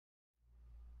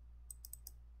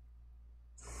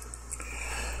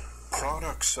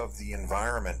products of the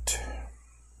environment.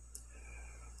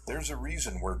 There's a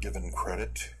reason we're given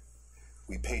credit.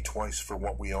 We pay twice for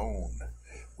what we own.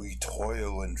 We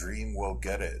toil and dream we'll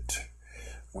get it.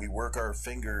 We work our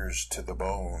fingers to the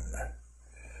bone.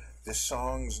 This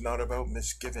song's not about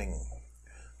misgiving.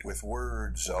 With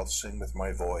words I'll sing with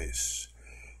my voice.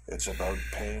 It's about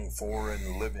paying for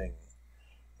and living.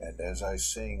 And as I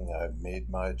sing, I've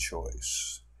made my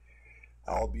choice.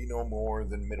 I'll be no more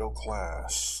than middle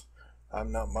class.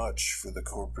 I'm not much for the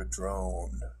corporate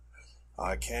drone.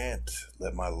 I can't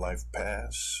let my life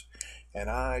pass, and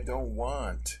I don't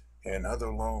want another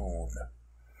loan.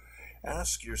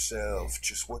 Ask yourself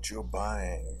just what you're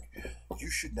buying.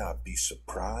 You should not be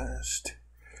surprised.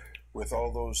 With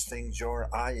all those things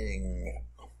you're eyeing,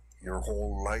 your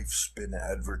whole life's been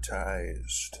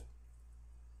advertised.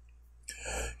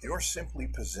 You're simply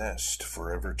possessed,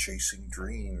 forever chasing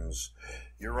dreams.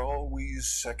 You're always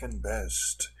second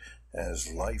best,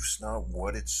 as life's not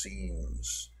what it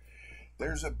seems.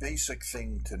 There's a basic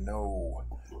thing to know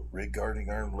regarding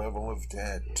our level of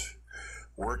debt.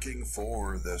 Working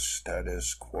for the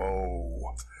status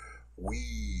quo.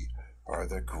 We are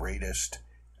the greatest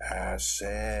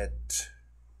asset.